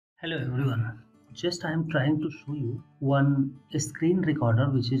Hello everyone. Just I am trying to show you one screen recorder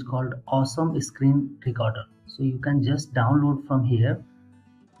which is called Awesome Screen Recorder. So you can just download from here,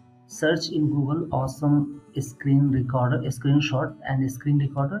 search in Google Awesome Screen Recorder, screenshot and screen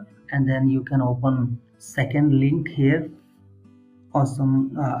recorder, and then you can open second link here.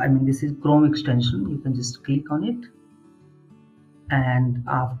 Awesome. This is Chrome extension. You can just click on it, and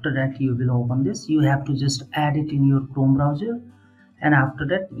after that you will open this. You have to just add it in your Chrome browser, and after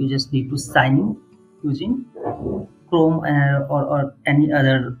that you just need to sign in using Chrome or any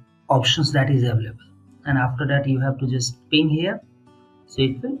other options that is available. And after that you have to just ping here, so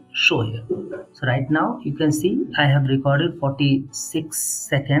it will show here. So right now you can see I have recorded 46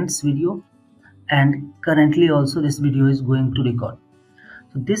 seconds video, and currently also this video is going to record.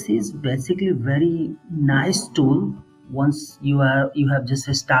 So this is basically very nice tool. Once you have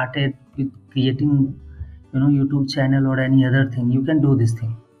just started with creating YouTube channel or any other thing, you can do this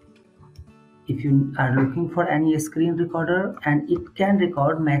thing. If you are looking for any screen recorder, and it can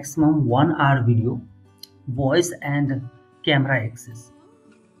record maximum 1 hour video, voice and camera access,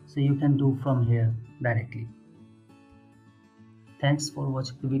 so you can do from here directly. Thanks for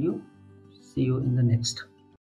watching the video. See you in the next.